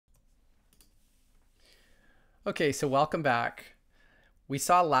Okay, so welcome back. We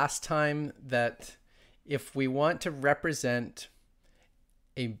saw last time that if we want to represent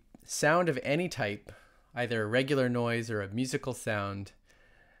a sound of any type, either a regular noise or a musical sound,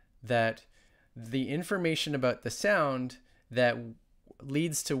 that the information about the sound that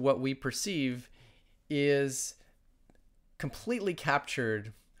leads to what we perceive is completely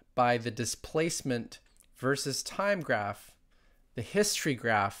captured by the displacement versus time graph, the history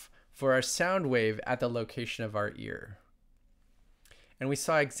graph for our sound wave at the location of our ear. And we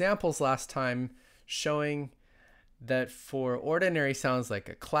saw examples last time showing that for ordinary sounds like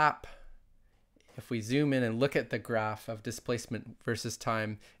a clap, if we zoom in and look at the graph of displacement versus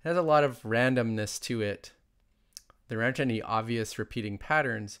time, it has a lot of randomness to it. There aren't any obvious repeating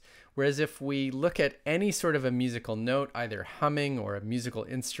patterns. Whereas if we look at any sort of a musical note, either humming or a musical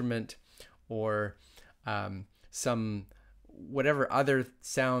instrument or some whatever other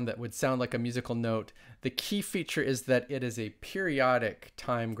sound that would sound like a musical note, the key feature is that it is a periodic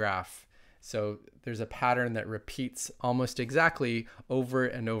time graph. So there's a pattern that repeats almost exactly over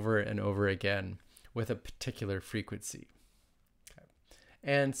and over and over again with a particular frequency. Okay.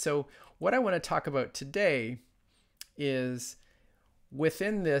 And so what I want to talk about today is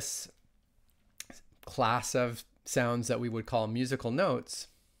within this class of sounds that we would call musical notes,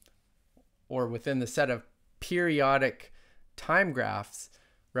 or within the set of periodic time graphs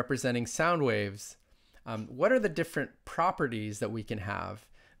representing sound waves, what are the different properties that we can have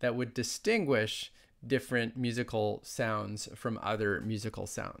that would distinguish different musical sounds from other musical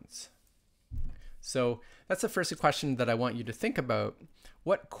sounds? So that's the first question that I want you to think about.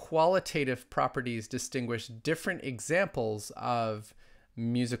 What qualitative properties distinguish different examples of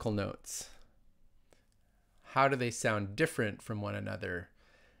musical notes? How do they sound different from one another?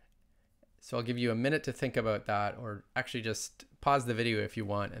 So I'll give you a minute to think about that, or actually just pause the video if you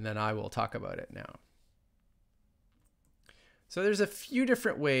want, and then I will talk about it now. So there's a few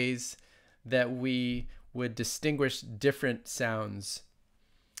different ways that we would distinguish different sounds.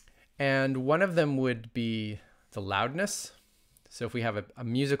 And one of them would be the loudness. So if we have a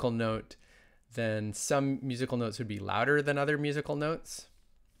musical note, then some musical notes would be louder than other musical notes.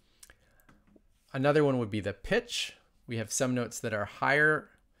 Another one would be the pitch. We have some notes that are higher,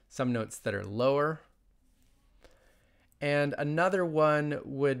 some notes that are lower. And another one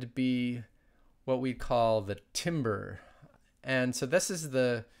would be what we call the timbre. And so this is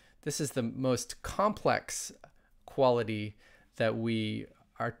the most complex quality that we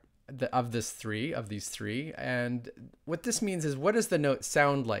are of these three. And what this means is, what does the note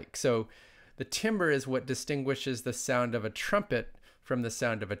sound like? So the timbre is what distinguishes the sound of a trumpet from the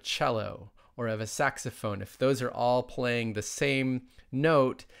sound of a cello or of a saxophone. If those are all playing the same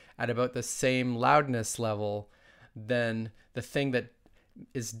note at about the same loudness level, then the thing that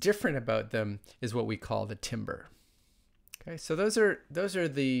is different about them is what we call the timbre. Okay, so those are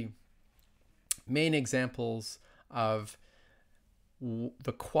the main examples of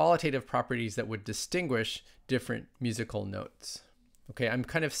the qualitative properties that would distinguish different musical notes. Okay, I'm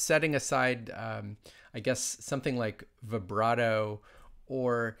kind of setting aside, I guess, something like vibrato,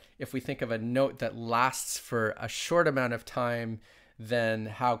 or if we think of a note that lasts for a short amount of time, then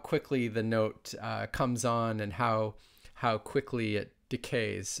how quickly the note comes on and how quickly it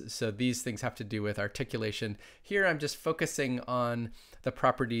decays. So these things have to do with articulation. Here I'm just focusing on the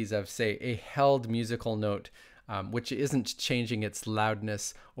properties of, say, a held musical note, which isn't changing its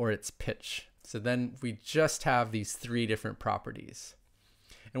loudness or its pitch. So then we just have these three different properties.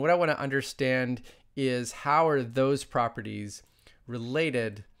 And what I want to understand is, how are those properties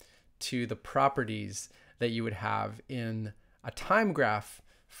related to the properties that you would have in a time graph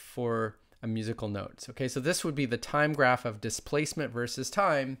for a musical note. Okay, so this would be the time graph of displacement versus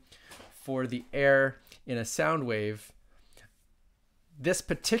time for the air in a sound wave. This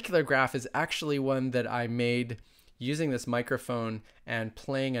particular graph is actually one that I made using this microphone and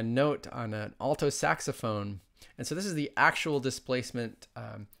playing a note on an alto saxophone. And so this is the actual displacement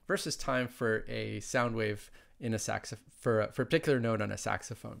versus time for a sound wave in a for a particular note on a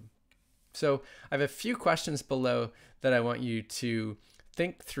saxophone. So I have a few questions below that I want you to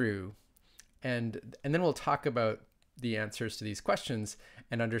think through, and then we'll talk about the answers to these questions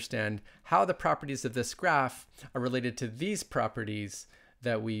and understand how the properties of this graph are related to these properties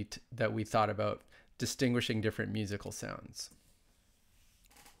that we thought about distinguishing different musical sounds.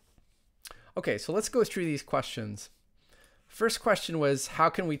 Okay, so let's go through these questions. First question was, how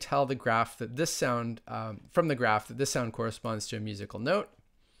can we tell the graph that this sound, from the graph, that this sound corresponds to a musical note?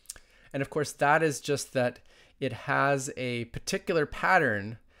 And of course, that is just that it has a particular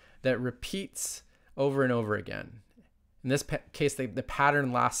pattern that repeats over and over again. In this case, the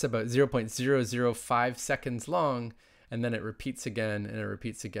pattern lasts about 0.005 seconds long, and then it repeats again and it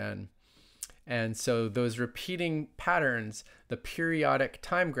repeats again. And so those repeating patterns, the periodic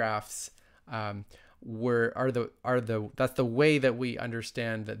time graphs, that's the way that we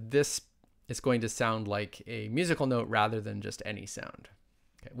understand that this is going to sound like a musical note rather than just any sound.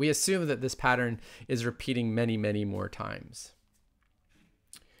 Okay. We assume that this pattern is repeating many, many more times.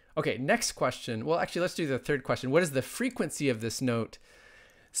 Okay, next question. Well, actually, let's do the third question. What is the frequency of this note?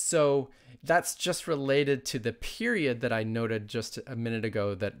 So that's just related to the period that I noted just a minute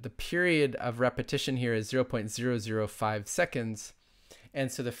ago, that the period of repetition here is 0.005 seconds. And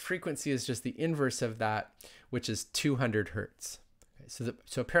so the frequency is just the inverse of that, which is 200 hertz. Okay,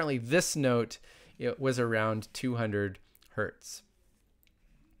 so apparently this note, it was around 200 hertz.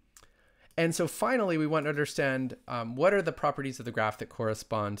 And so finally, we want to understand what are the properties of the graph that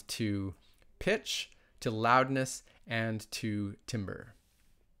correspond to pitch, to loudness, and to timbre.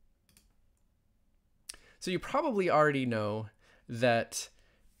 So you probably already know that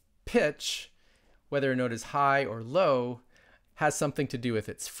pitch, whether a note is high or low, has something to do with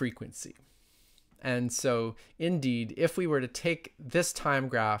its frequency. And so indeed, if we were to take this time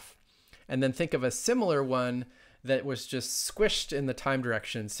graph and then think of a similar one that was just squished in the time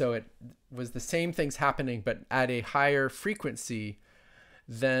direction, so it was the same things happening but at a higher frequency,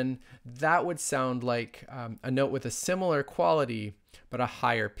 then that would sound like a note with a similar quality but a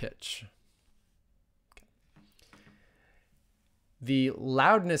higher pitch. The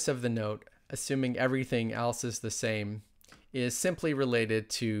loudness of the note, assuming everything else is the same, is simply related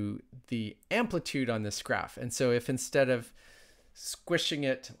to the amplitude on this graph. And so if instead of squishing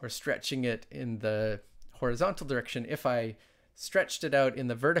it or stretching it in the horizontal direction, if I stretched it out in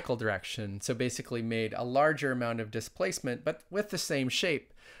the vertical direction, so basically made a larger amount of displacement but with the same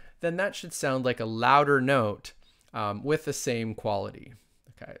shape, then that should sound like a louder note with the same quality.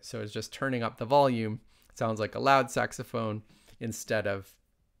 Okay, so it's just turning up the volume. It sounds like a loud saxophone instead of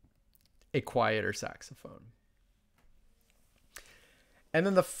a quieter saxophone. And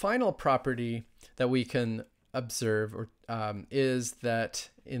then the final property that we can observe is that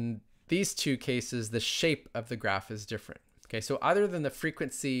in these two cases, the shape of the graph is different. Okay, so other than the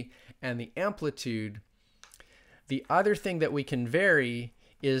frequency and the amplitude, the other thing that we can vary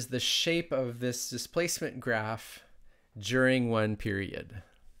is the shape of this displacement graph during one period.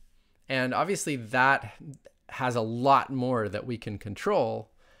 And obviously that has a lot more that we can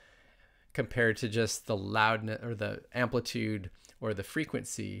control compared to just the loudness or the amplitude or the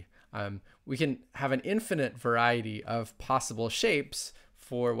frequency. We can have an infinite variety of possible shapes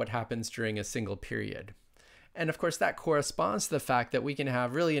for what happens during a single period. And of course, that corresponds to the fact that we can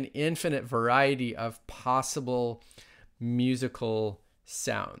have really an infinite variety of possible musical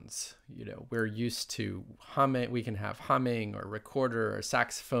sounds. You know, we're used to humming. We can have humming or recorder or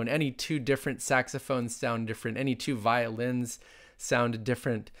saxophone. Any two different saxophones sound different. Any two violins sound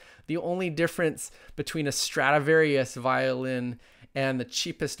different. The only difference between a Stradivarius violin and the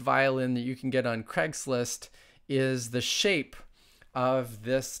cheapest violin that you can get on Craigslist is the shape of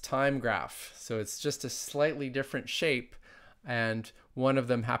this time graph. So it's just a slightly different shape, and one of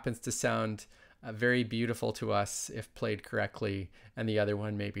them happens to sound very beautiful to us if played correctly, and the other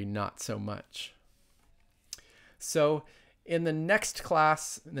one maybe not so much. So in the next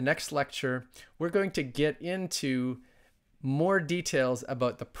class, in the next lecture, we're going to get into more details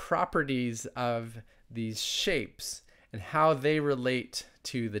about the properties of these shapes and how they relate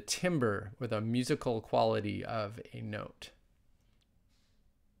to the timbre or the musical quality of a note.